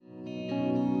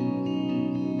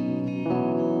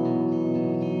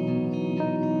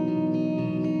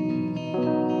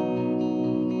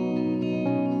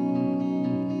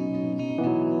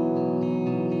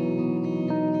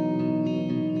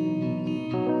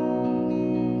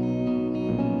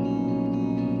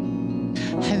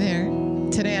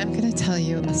I'm going to tell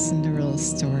you a Cinderella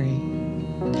story.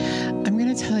 I'm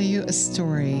going to tell you a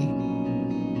story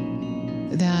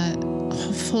that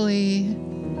hopefully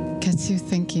gets you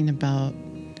thinking about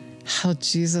how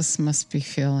Jesus must be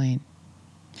feeling.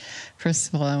 First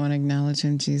of all, I want to acknowledge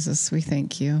Him, Jesus. We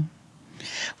thank you.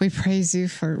 We praise you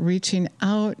for reaching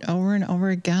out over and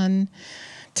over again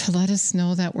to let us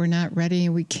know that we're not ready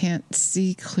and we can't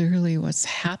see clearly what's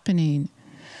happening.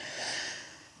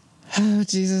 Oh,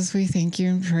 Jesus, we thank you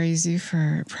and praise you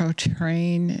for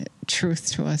portraying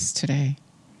truth to us today.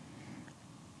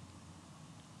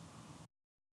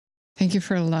 Thank you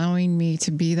for allowing me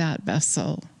to be that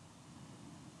vessel.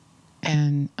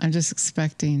 And I'm just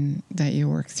expecting that you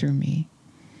work through me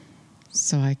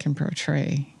so I can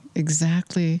portray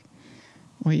exactly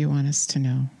what you want us to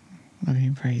know. Love you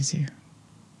and praise you.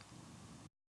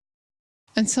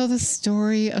 And so the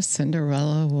story of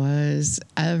Cinderella was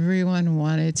everyone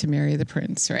wanted to marry the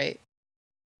prince, right?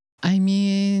 I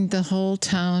mean, the whole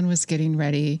town was getting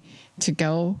ready to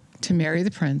go to marry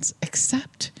the prince,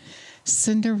 except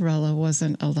Cinderella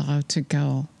wasn't allowed to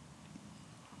go.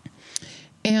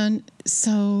 And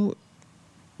so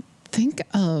think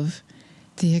of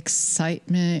the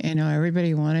excitement. You know,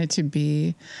 everybody wanted to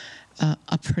be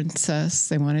a princess.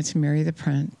 They wanted to marry the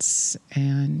prince.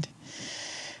 And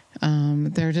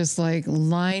they're just like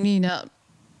lining up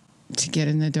to get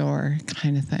in the door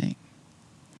kind of thing.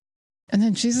 And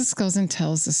then Jesus goes and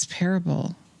tells this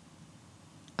parable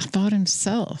about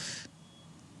himself.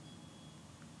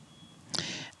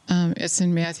 It's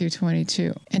in Matthew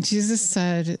 22. And Jesus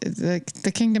said,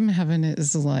 the kingdom of heaven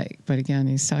is like, but again,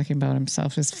 he's talking about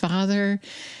himself. His Father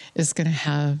is going to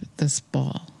have this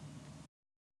ball.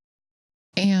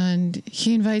 And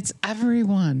he invites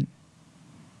everyone,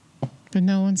 but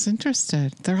no one's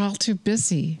interested. They're all too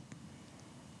busy.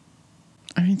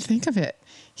 I mean, think of it.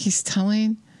 He's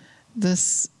telling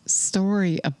this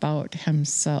story about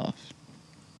himself.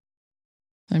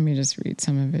 Let me just read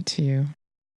some of it to you.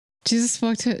 Jesus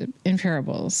spoke in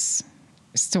parables,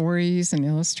 stories, and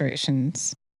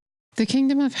illustrations. The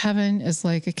kingdom of heaven is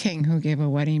like a king who gave a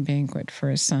wedding banquet for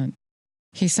his son.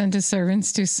 He sent his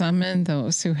servants to summon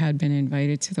those who had been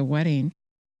invited to the wedding,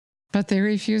 but they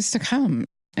refused to come.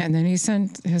 And then he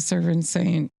sent his servants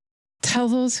saying, "Tell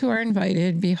those who are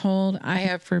invited, behold, I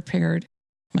have prepared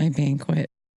my banquet.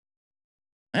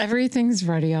 Everything's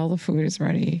ready, all the food is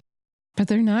ready." But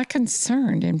they're not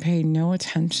concerned and paid no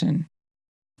attention.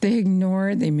 They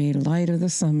ignored, they made light of the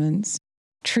summons,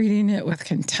 treating it with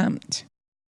contempt.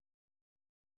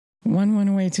 One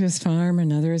went away to his farm,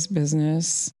 another his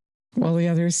business, while the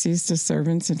other seized his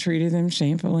servants and treated them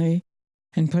shamefully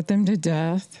and put them to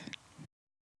death.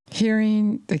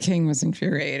 Hearing, the king was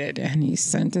infuriated, and he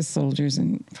sent his soldiers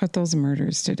and put those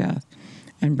murderers to death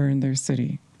and burned their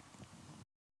city.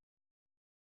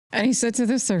 And he said to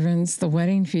the servants, "The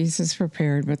wedding feast is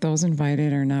prepared, but those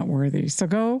invited are not worthy. So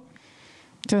go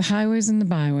to the highways and the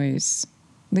byways,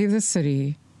 leave the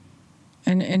city,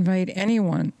 and invite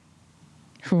anyone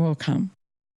who will come."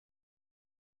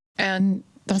 And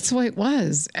that's the way it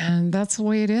was, and that's the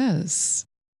way it is.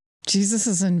 Jesus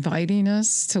is inviting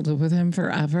us to live with him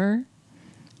forever,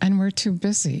 and we're too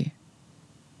busy.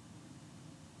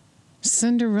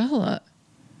 Cinderella.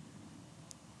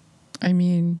 I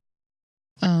mean,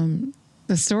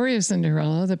 the story of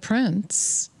Cinderella, the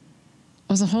prince,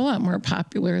 was a whole lot more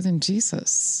popular than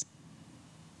Jesus.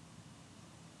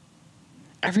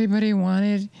 Everybody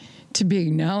wanted to be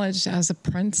acknowledged as a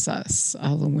princess,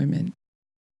 all the women,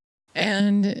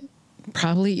 and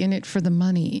probably in it for the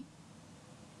money.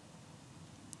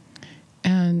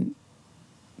 And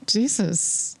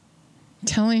Jesus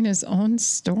telling his own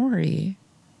story,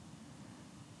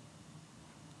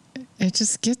 it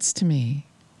just gets to me.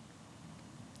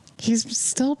 He's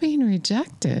still being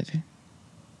rejected.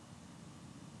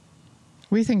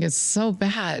 We think it's so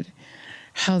bad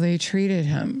how they treated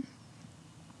him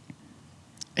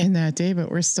in that day,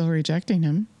 but we're still rejecting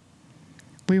him.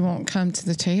 We won't come to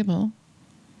the table.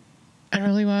 And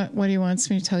really what he wants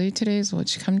me to tell you today is,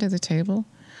 would you come to the table?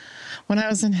 When I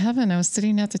was in heaven, I was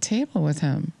sitting at the table with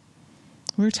him.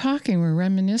 We were talking, we were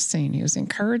reminiscing. He was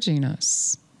encouraging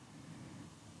us.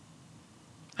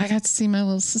 I got to see my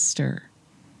little sister.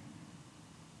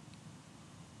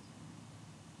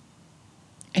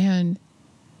 And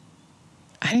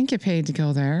I didn't get paid to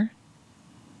go there.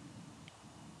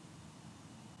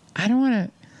 I don't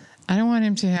want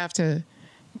him to have to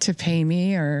pay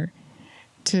me or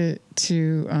to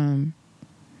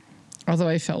although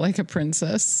I felt like a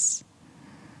princess.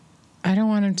 I don't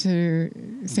want him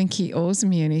to think he owes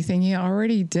me anything. He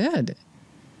already did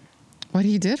what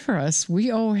he did for us.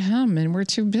 We owe him, and we're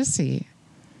too busy.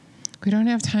 We don't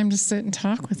have time to sit and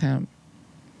talk with him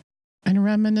and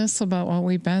reminisce about what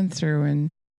we've been through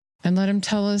and let him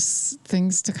tell us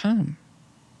things to come.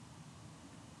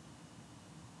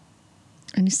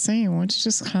 And he's saying, won't you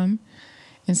just come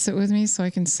and sit with me so I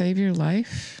can save your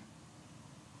life?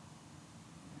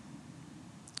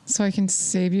 So I can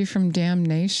save you from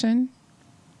damnation?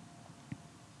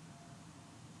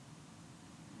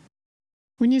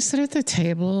 When you sit at the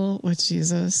table with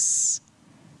Jesus,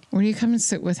 when you come and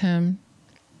sit with him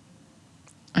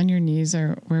on your knees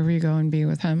or wherever you go and be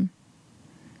with him,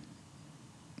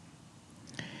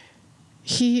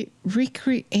 he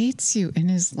recreates you in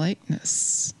his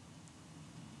likeness.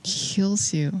 He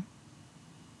heals you.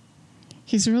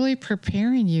 He's really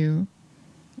preparing you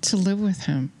to live with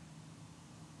him.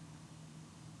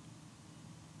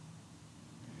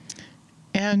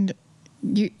 And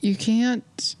you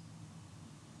can't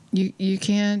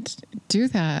do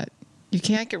that. You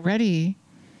can't get ready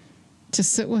to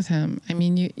sit with him. I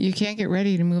mean, you can't get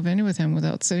ready to move in with him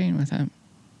without sitting with him.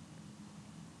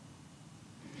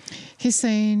 He's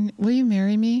saying, will you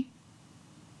marry me?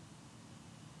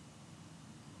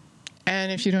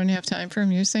 And if you don't have time for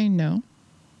him, you're saying no.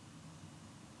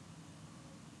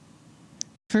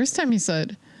 First time he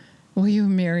said, will you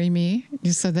marry me?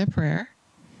 You said that prayer.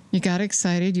 You got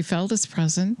excited. You felt his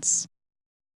presence.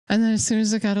 And then as soon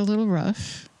as it got a little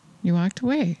rough, you walked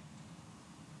away.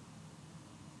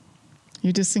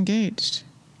 You disengaged.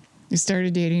 You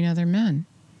started dating other men.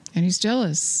 And he's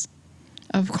jealous,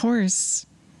 of course.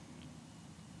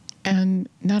 And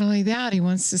not only that, he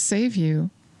wants to save you.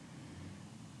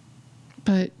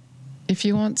 But if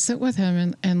you won't sit with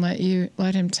him and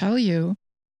let him tell you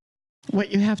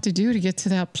what you have to do to get to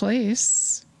that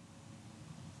place,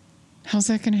 how's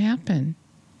that going to happen?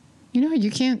 You know,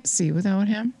 you can't see without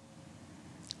him.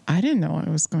 I didn't know I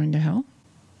was going to hell.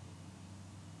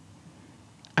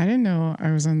 I didn't know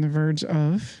I was on the verge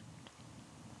of.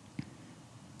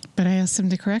 But I asked him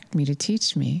to correct me, to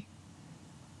teach me.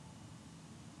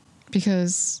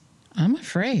 Because I'm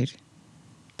afraid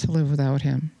to live without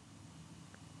him.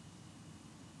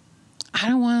 I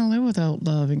don't want to live without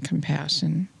love and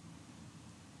compassion.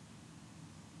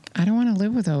 I don't want to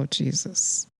live without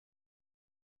Jesus.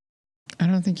 I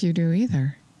don't think you do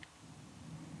either.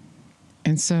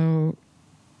 And so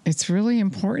it's really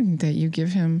important that you give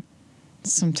him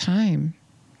some time.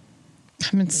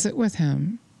 Come and sit with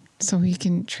him so he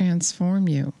can transform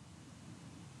you.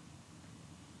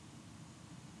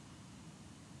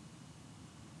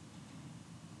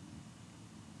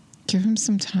 Give him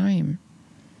some time.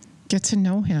 Get to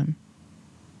know him.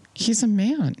 He's a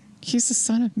man. He's the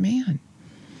Son of Man.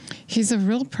 He's a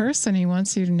real person. He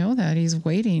wants you to know that. He's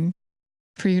waiting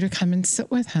for you to come and sit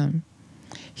with him.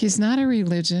 He's not a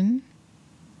religion.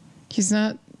 He's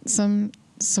not some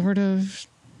sort of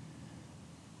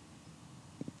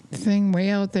thing way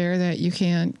out there that you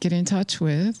can't get in touch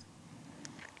with.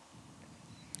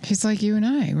 He's like you and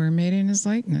I. We're made in his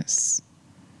likeness.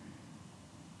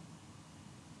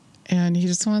 And he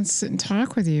just wants to sit and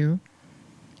talk with you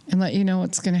and let you know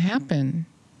what's going to happen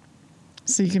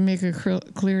so you can make a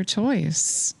clear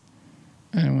choice.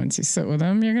 And once you sit with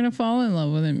him, you're going to fall in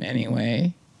love with him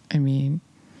anyway. I mean,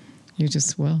 you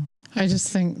just will. I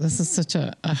just think this is such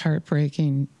a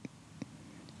heartbreaking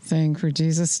thing for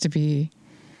Jesus to be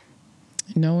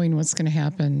knowing what's going to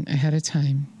happen ahead of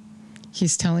time.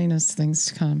 He's telling us things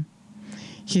to come.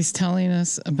 He's telling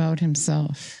us about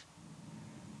himself.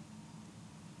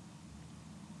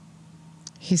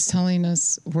 He's telling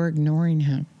us we're ignoring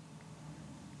him.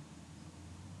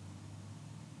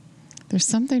 There's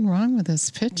something wrong with this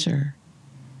picture.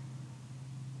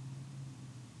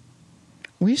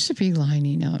 We should be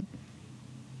lining up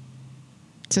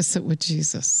to sit with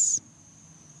Jesus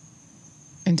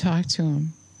and talk to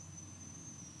him.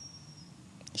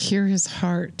 Hear his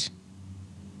heart.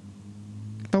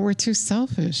 But we're too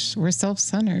selfish. We're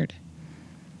self-centered.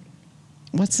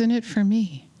 What's in it for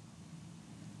me?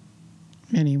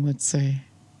 Many would say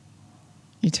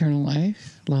eternal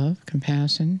life, love,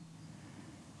 compassion.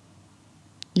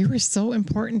 You are so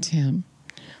important to him.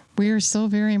 We are so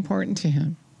very important to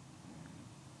him.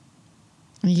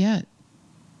 And yet,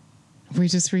 we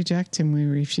just reject him. We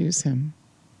refuse him.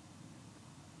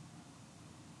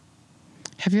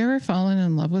 Have you ever fallen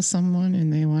in love with someone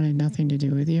and they wanted nothing to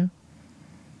do with you?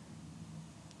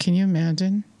 Can you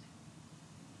imagine?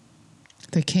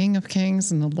 The King of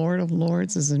Kings and the Lord of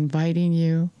Lords is inviting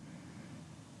you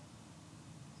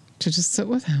to just sit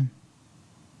with him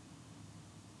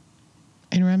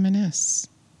and reminisce.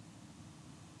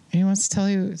 And he wants to tell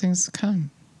you things to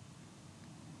come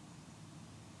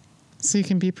so you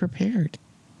can be prepared.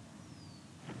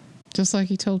 Just Just like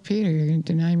he told Peter, you're going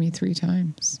to deny me 3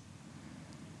 times.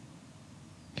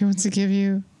 He wants to give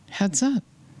you heads up.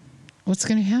 What's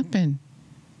going to happen?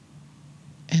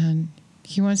 And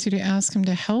he wants you to ask him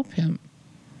to help him.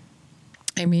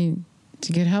 I mean,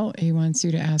 to get help, he wants you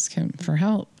to ask him for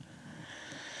help.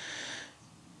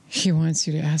 He wants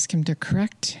you to ask him to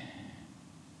correct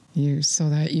you so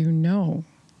that you know.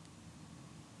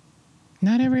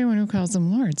 Not everyone who calls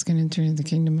him Lord is going to enter into the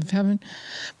kingdom of heaven,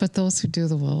 but those who do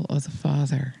the will of the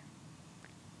Father.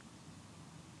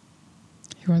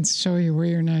 He wants to show you where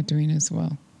you're not doing as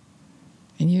well.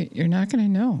 And you're not going to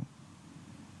know.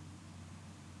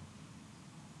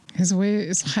 His way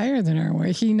is higher than our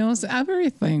way. He knows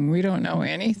everything. We don't know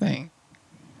anything.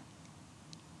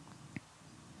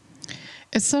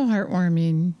 It's so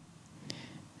heartwarming.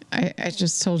 I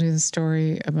just told you the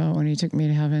story about when he took me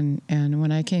to heaven, and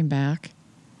when I came back,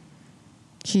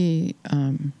 he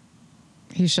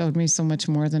showed me so much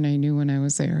more than I knew when I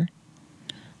was there.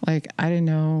 Like, I didn't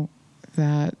know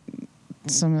that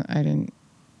I didn't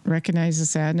recognize the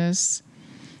sadness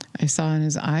I saw in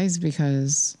his eyes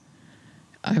because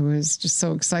I was just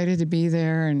so excited to be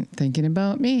there and thinking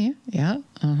about me. Yeah,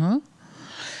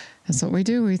 That's what we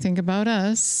do. We think about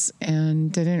us,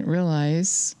 and didn't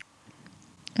realize.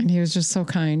 And he was just so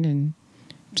kind and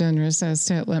generous as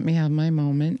to let me have my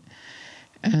moment,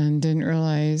 and didn't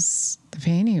realize the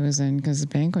pain he was in because the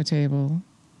table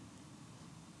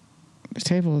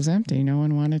was empty. No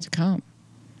one wanted to come.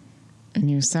 And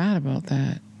he was sad about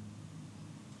that.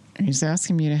 And he's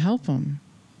asking me to help him,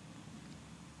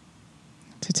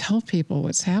 to tell people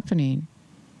what's happening.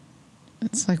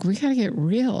 It's like, we got to get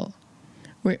real.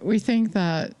 We think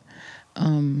that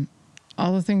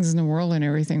all the things in the world and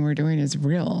everything we're doing is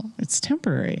real. It's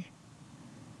temporary.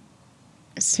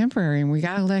 It's temporary, and we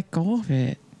got to let go of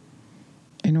it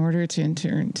in order to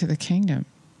enter into the kingdom.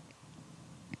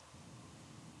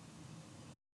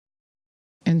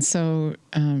 And so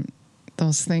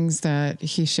those things that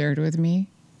he shared with me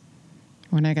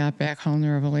when I got back home, the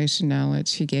revelation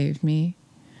knowledge he gave me,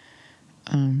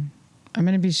 I'm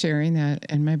going to be sharing that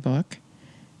in my book,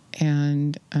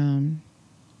 and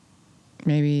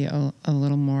maybe a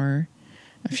little more,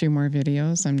 a few more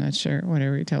videos. I'm not sure.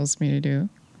 Whatever he tells me to do,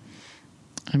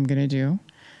 I'm going to do.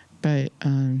 But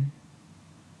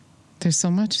there's so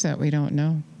much that we don't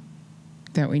know,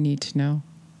 that we need to know.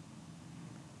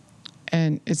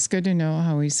 And it's good to know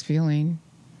how he's feeling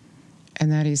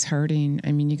and that he's hurting.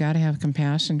 I mean, you got to have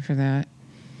compassion for that.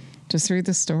 Just read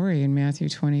the story in Matthew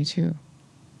 22.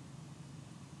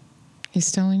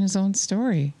 He's telling his own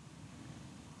story.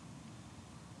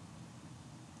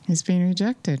 He's being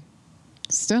rejected.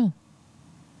 Still.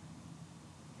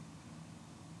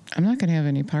 I'm not going to have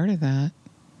any part of that.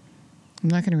 I'm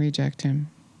not going to reject him.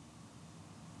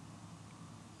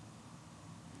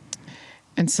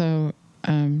 And so,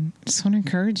 just want to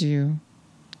encourage you,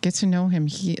 get to know him.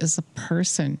 He is a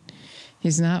person.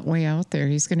 He's not way out there.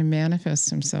 He's going to manifest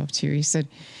himself to you. He said,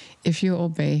 if you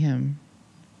obey him,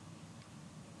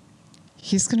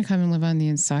 he's going to come and live on the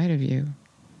inside of you.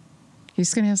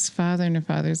 He's going to ask the Father, and the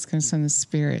Father is going to send the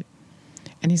Spirit.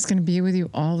 And he's going to be with you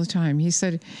all the time. He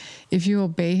said, if you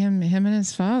obey him, him and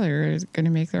his Father are going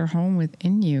to make their home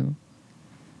within you.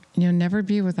 And you'll never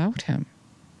be without him.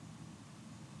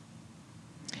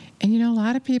 And you know, a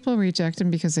lot of people reject him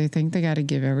because they think they got to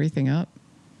give everything up.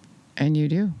 And you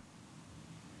do.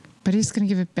 But he's going to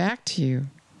give it back to you.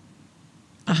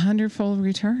 100-fold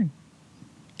return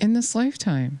in this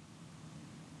lifetime.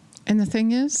 And the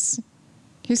thing is,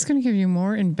 he's going to give you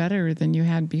more and better than you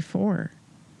had before.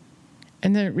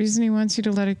 And the reason he wants you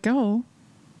to let it go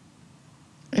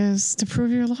is to prove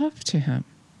your love to him.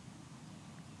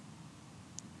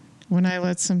 When I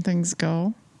let some things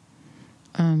go,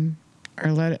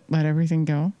 or let everything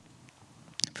go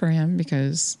for him,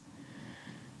 because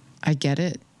I get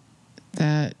it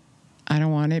that I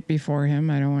don't want it before him.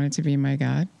 I don't want it to be my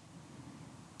God.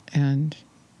 And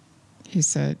he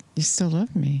said, you still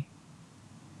love me?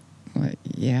 I'm like,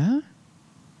 yeah?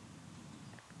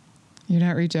 You're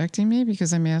not rejecting me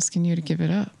because I'm asking you to give it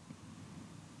up?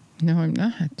 No, I'm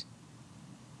not.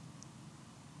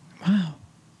 Wow.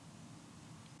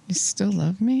 You still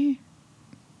love me?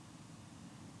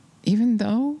 Even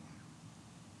though?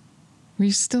 Will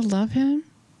you still love him?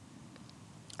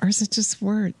 Or is it just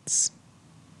words?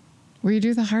 Will you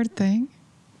do the hard thing?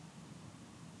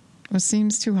 What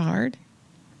seems too hard?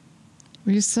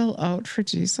 Will you sell out for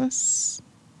Jesus?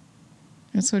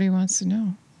 That's what he wants to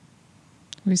know.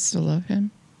 Will you still love him?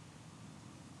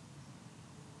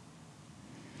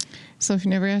 So if you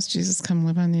never asked Jesus to come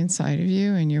live on the inside of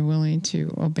you and you're willing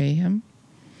to obey him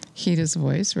heed his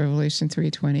voice, Revelation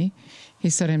 3:20. He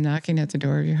said, I'm knocking at the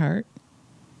door of your heart.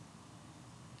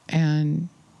 And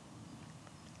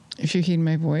if you heed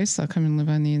my voice, I'll come and live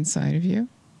on the inside of you.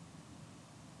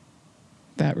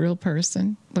 That real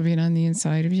person living on the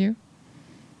inside of you.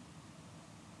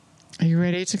 Are you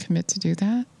ready to commit to do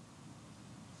that?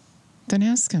 Then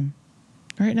ask him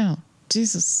right now,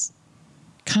 Jesus,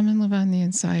 come and live on the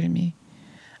inside of me.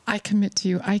 I commit to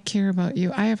you. I care about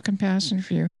you. I have compassion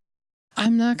for you.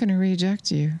 I'm not going to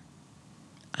reject you.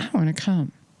 I want to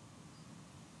come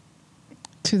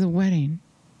to the wedding.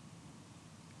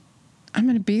 I'm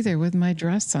going to be there with my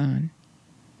dress on.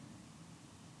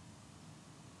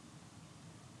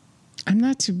 I'm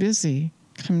not too busy.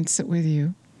 Come and sit with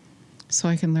you so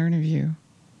I can learn of you.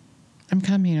 I'm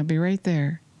coming. I'll be right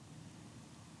there.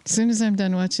 As soon as I'm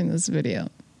done watching this video,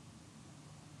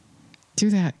 do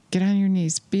that. Get on your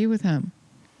knees. Be with him.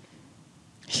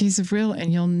 He's real,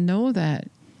 and you'll know that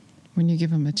when you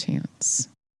give him a chance.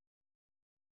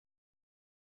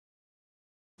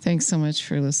 Thanks so much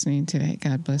for listening today.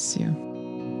 God bless you.